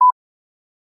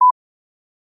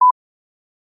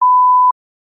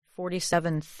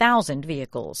47,000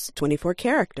 vehicles. 24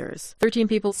 characters. 13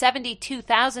 people.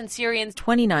 72,000 Syrians.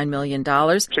 $29 million.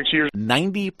 6 years.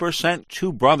 90%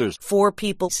 two brothers. 4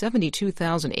 people.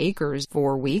 72,000 acres.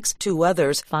 4 weeks. 2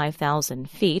 others. 5,000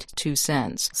 feet. 2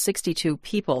 cents. 62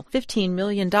 people. $15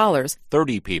 million.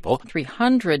 30 people.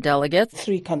 300 delegates.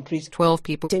 3 countries. 12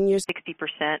 people. 10 years.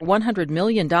 60%. $100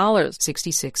 million.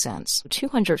 66 cents.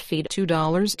 200 feet.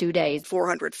 $2. 2 days.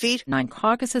 400 feet. 9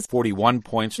 caucuses. 41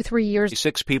 points. 3 years.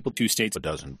 6 people. 2 states. A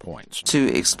dozen points. 2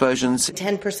 explosions.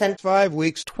 10%. 5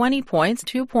 weeks. 20 points.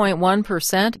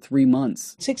 2.1%. 3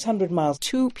 months. 600 miles.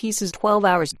 2 pieces. 12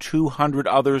 hours. 200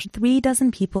 others. 3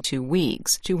 dozen people. 2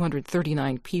 weeks.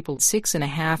 239 people.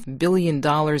 $6.5 billion.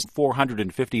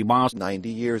 450 miles. 90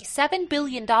 years. $7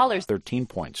 billion. 13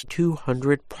 points.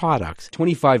 200 products.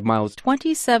 25 miles.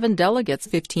 27 delegates.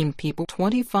 15 people.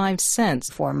 25 cents.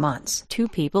 4 months. 2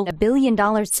 people. $1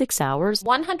 billion. 6 hours.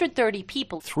 130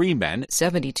 people. 3 men.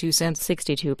 72 cents.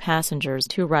 62 passengers.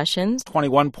 2 Russians.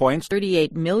 21 points.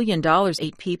 $38 million.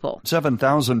 8 people.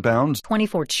 7,000 pounds.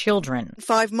 24 children.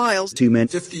 5 miles. 2 men.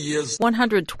 50 years.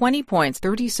 120 points.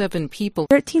 37 people.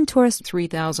 13 tourists.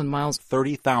 3,000 miles.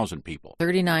 30,000 people.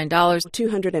 $39.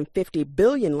 250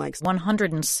 billion likes.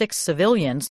 106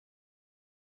 civilians.